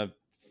want to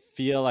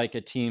feel like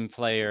a team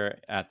player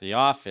at the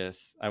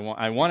office. I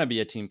want to be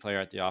a team player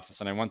at the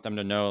office, and I want them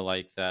to know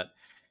like that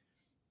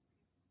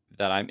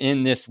I'm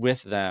in this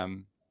with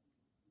them.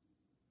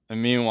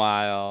 And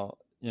meanwhile,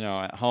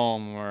 at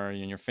home or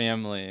in your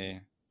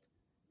family,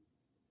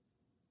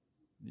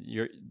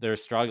 they're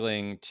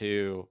struggling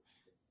to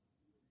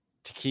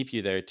keep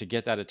you there, to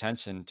get that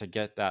attention, to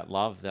get that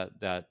love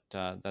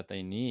that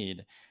they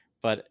need.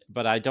 But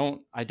I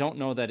don't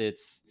know that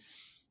it's.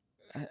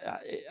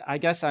 I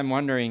guess I'm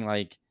wondering,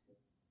 like,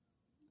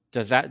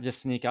 does that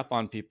just sneak up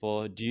on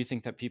people? Do you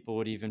think that people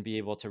would even be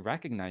able to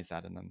recognize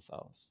that in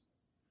themselves?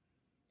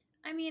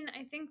 I mean,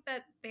 I think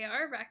that they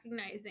are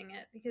recognizing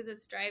it because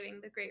it's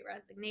driving the great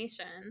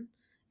resignation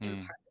in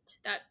Mm, part.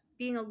 That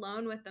being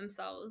alone with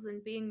themselves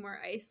and being more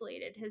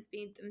isolated has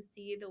made them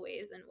see the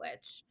ways in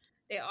which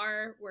they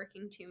are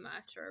working too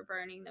much or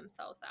burning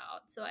themselves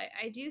out. So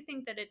I do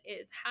think that it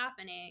is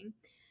happening.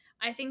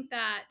 I think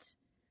that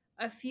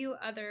a few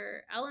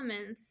other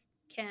elements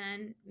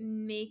can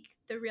make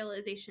the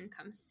realization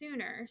come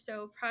sooner.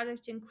 So,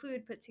 Project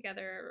Include put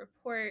together a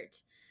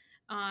report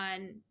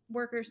on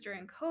workers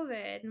during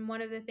COVID. And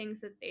one of the things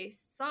that they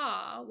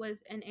saw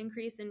was an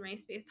increase in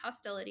race based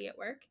hostility at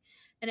work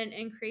and an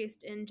increase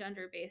in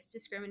gender based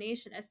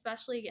discrimination,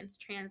 especially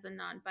against trans and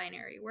non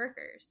binary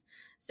workers.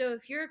 So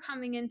if you're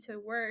coming into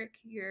work,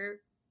 your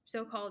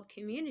so called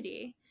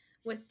community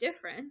with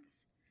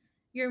difference,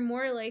 you're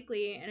more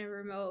likely in a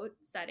remote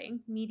setting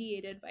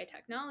mediated by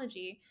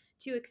technology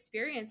to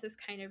experience this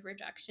kind of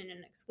rejection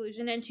and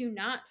exclusion and to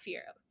not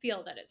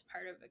feel that it's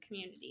part of a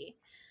community.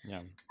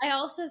 yeah. I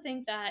also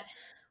think that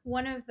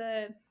one of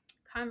the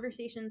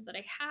conversations that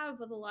I have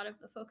with a lot of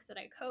the folks that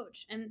I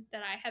coach and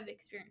that I have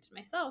experienced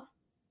myself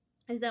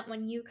is that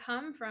when you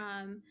come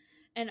from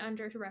an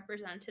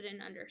underrepresented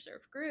and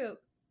underserved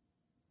group,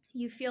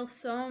 you feel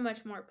so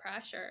much more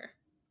pressure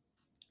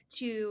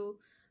to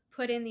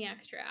put in the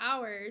extra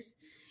hours,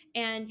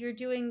 and you're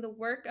doing the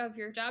work of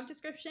your job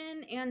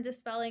description and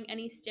dispelling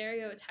any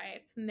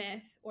stereotype,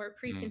 myth, or Mm,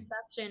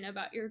 preconception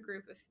about your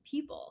group of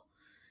people.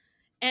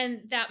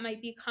 And that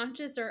might be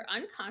conscious or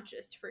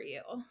unconscious for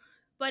you,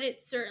 but it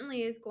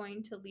certainly is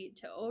going to lead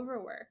to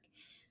overwork.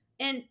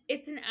 And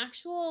it's an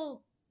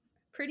actual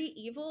pretty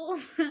evil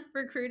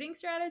recruiting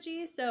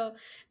strategy. So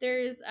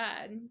there's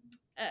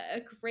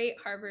a great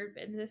Harvard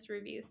Business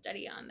Review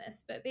study on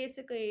this, but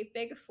basically,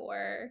 big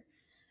four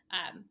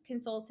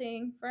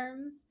consulting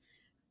firms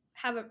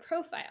have a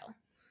profile: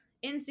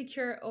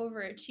 insecure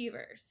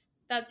overachievers.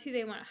 That's who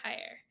they want to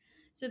hire.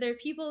 So they're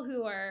people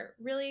who are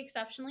really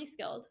exceptionally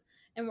skilled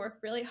and work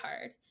really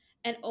hard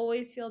and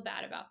always feel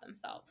bad about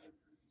themselves.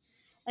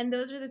 And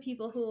those are the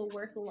people who will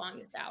work the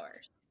longest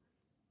hours,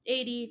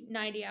 80,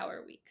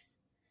 90-hour weeks.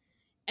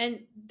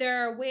 And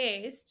there are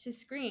ways to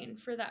screen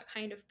for that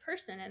kind of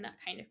person and that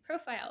kind of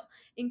profile,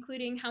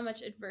 including how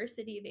much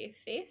adversity they've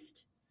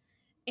faced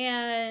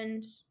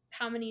and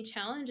how many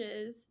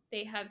challenges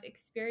they have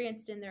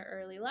experienced in their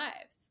early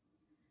lives.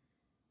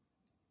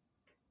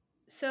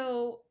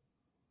 So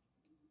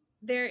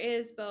there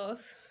is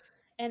both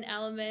an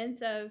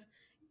element of,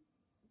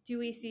 do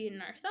we see it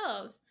in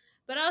ourselves,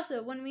 but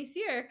also when we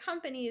see our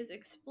companies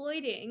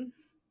exploiting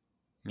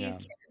these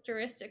yeah.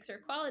 characteristics or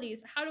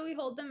qualities, how do we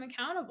hold them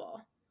accountable?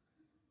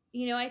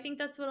 I think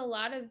that's what a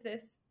lot of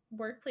this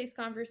workplace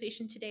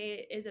conversation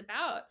today is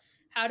about.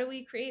 How do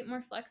we create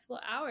more flexible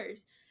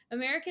hours?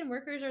 American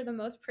workers are the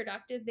most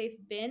productive they've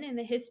been in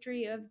the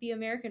history of the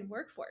American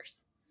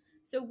workforce.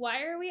 So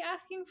why are we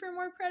asking for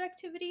more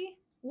productivity?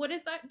 What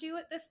does that do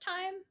at this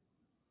time?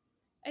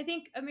 I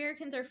think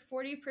Americans are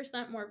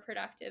 40% more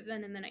productive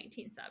than in the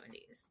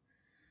 1970s,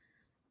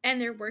 and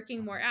they're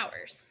working more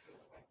hours.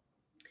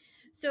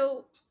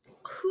 So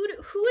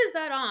who is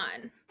that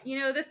on?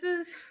 This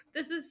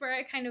is where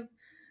I kind of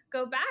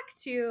go back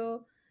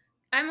to,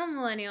 I'm a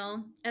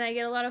millennial and I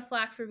get a lot of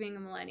flack for being a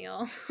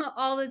millennial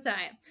all the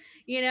time.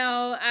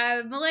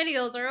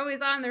 Millennials are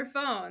always on their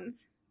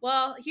phones.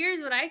 Well,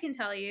 here's what I can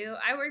tell you: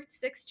 I worked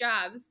 6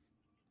 jobs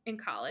in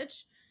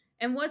college,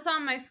 and what's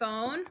on my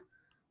phone?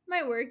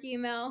 My work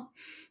email.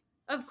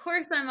 Of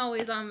course, I'm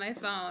always on my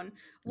phone.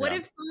 What Yeah.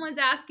 if someone's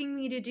asking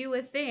me to do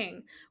a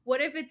thing?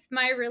 What if it's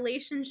my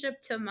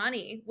relationship to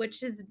money,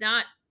 which is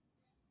not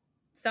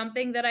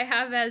something that I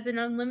have as an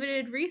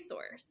unlimited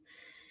resource?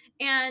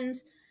 And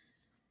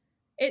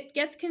it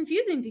gets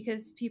confusing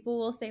because people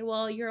will say,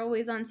 well, you're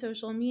always on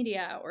social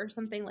media or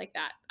something like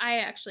that. I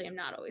actually am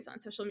not always on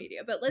social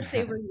media, but let's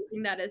say we're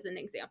using that as an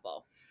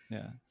example.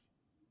 Yeah.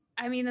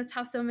 I mean, that's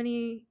how so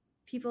many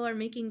people are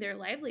making their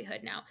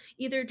livelihood now,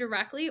 either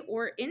directly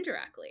or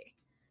indirectly.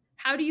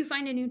 How do you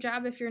find a new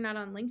job if you're not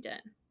on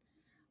LinkedIn?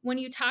 When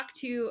you talk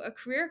to a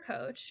career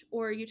coach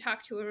or you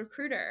talk to a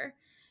recruiter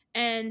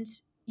and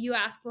you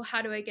ask, well,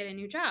 how do I get a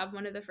new job?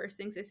 One of the first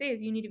things they say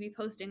is you need to be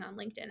posting on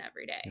LinkedIn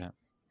every day. Yeah.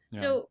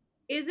 So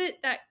is it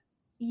that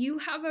you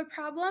have a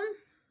problem?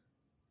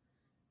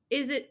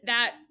 Is it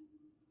that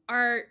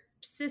our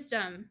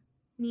system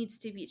needs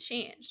to be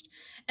changed?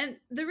 And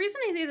the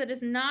reason I say that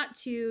is not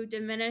to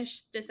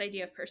diminish this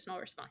idea of personal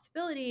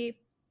responsibility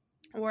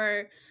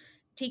or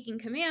taking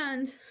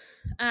command,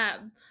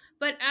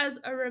 but as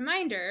a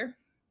reminder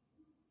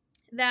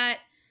that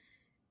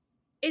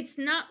it's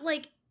not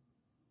like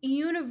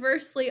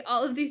universally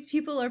all of these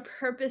people are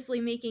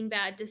purposely making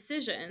bad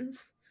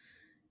decisions.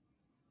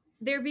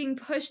 They're being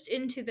pushed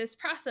into this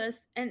process,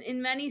 and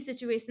in many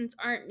situations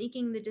aren't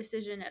making the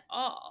decision at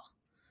all.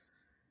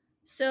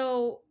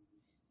 So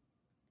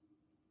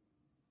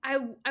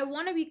I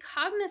want to be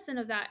cognizant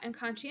of that and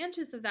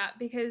conscientious of that,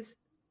 because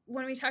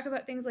when we talk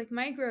about things like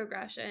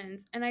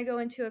microaggressions and I go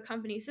into a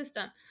company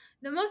system,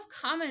 the most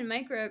common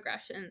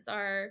microaggressions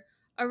are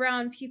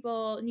around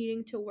people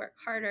needing to work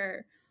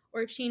harder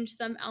or change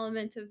some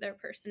element of their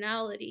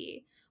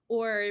personality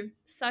or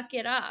suck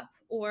it up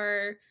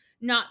or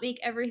not make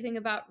everything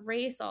about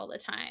race all the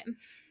time.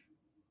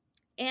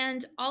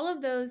 And all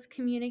of those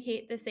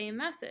communicate the same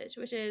message,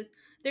 which is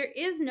there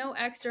is no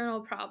external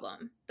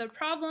problem. The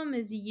problem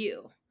is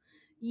you.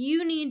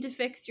 You need to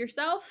fix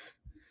yourself,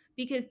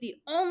 because the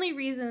only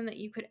reason that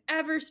you could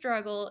ever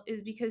struggle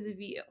is because of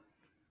you.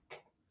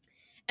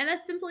 And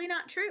that's simply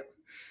not true.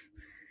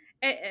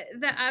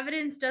 The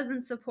evidence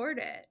doesn't support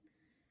it.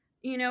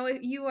 You know,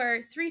 you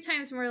are 3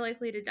 times more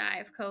likely to die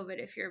of COVID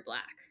if you're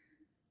Black.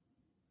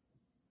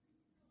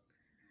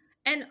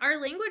 And our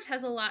language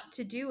has a lot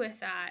to do with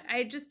that.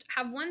 I just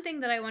have one thing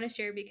that I want to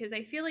share, because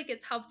I feel like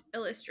it's helped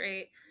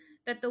illustrate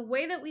that the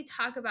way that we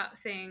talk about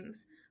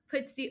things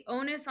puts the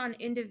onus on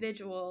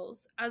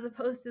individuals as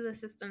opposed to the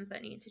systems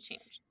that need to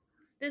change.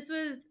 This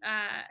was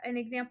an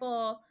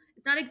example.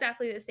 It's not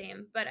exactly the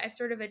same, but I've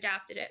sort of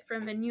adapted it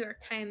from a New York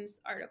Times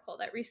article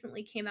that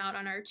recently came out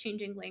on our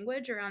changing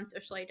language around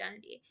social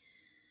identity.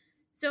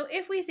 So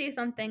if we say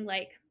something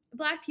like,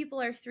 Black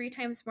people are 3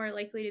 times more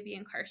likely to be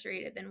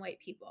incarcerated than white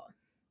people,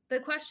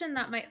 the question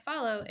that might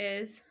follow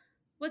is,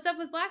 what's up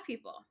with Black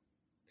people?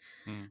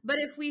 But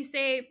if we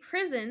say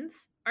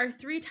prisons are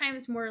 3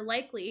 times more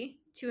likely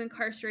to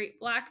incarcerate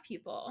Black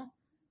people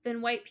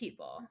than white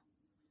people,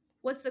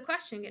 what's the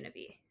question going to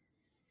be?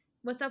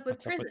 What's up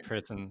with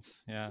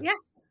prisons? Yeah.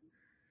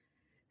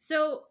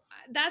 So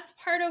that's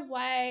part of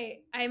why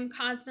I'm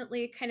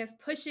constantly kind of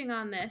pushing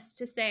on this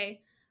to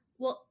say,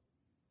 well,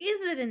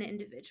 is it an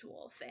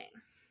individual thing?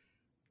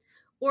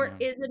 Or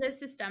is it a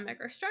systemic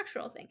or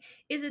structural thing?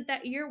 Is it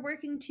that you're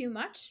working too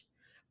much?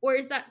 Or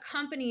is that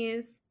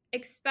companies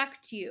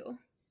expect you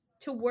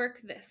to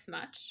work this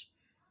much?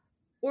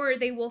 Or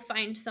they will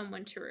find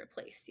someone to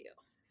replace you?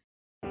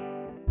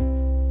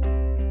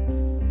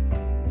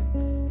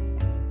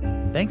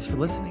 Thanks for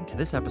listening to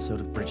this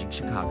episode of Bridging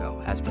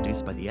Chicago, as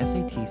produced by the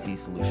SATC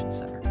Solutions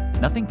Center.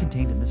 Nothing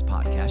contained in this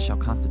podcast shall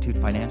constitute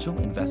financial,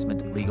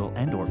 investment, legal,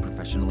 and/or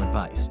professional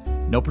advice.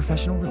 No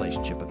professional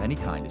relationship of any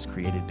kind is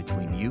created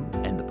between you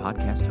and the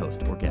podcast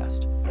host or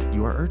guest.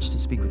 You are urged to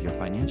speak with your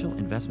financial,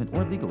 investment,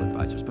 or legal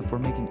advisors before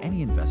making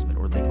any investment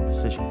or legal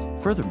decisions.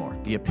 Furthermore,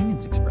 the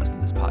opinions expressed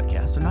in this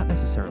podcast are not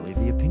necessarily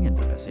the opinions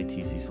of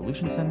SATC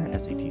Solutions Center,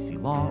 SATC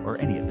Law, or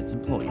any of its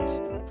employees.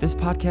 This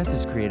podcast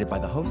is created by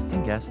the hosts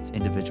and guests'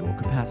 individual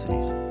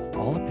capacities.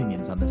 All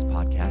opinions on this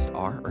podcast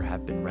are or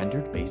have been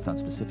rendered based on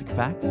specific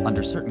facts,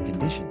 under certain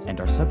conditions,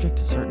 and are subject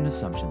to certain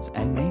assumptions,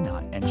 and may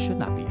not and should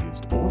not be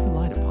used or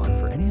relied upon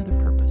for any other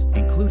purpose,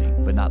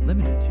 including but not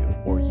limited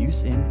to, or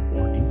use in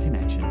or in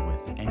connection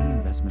with any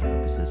investment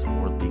purposes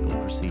or legal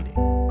proceeding.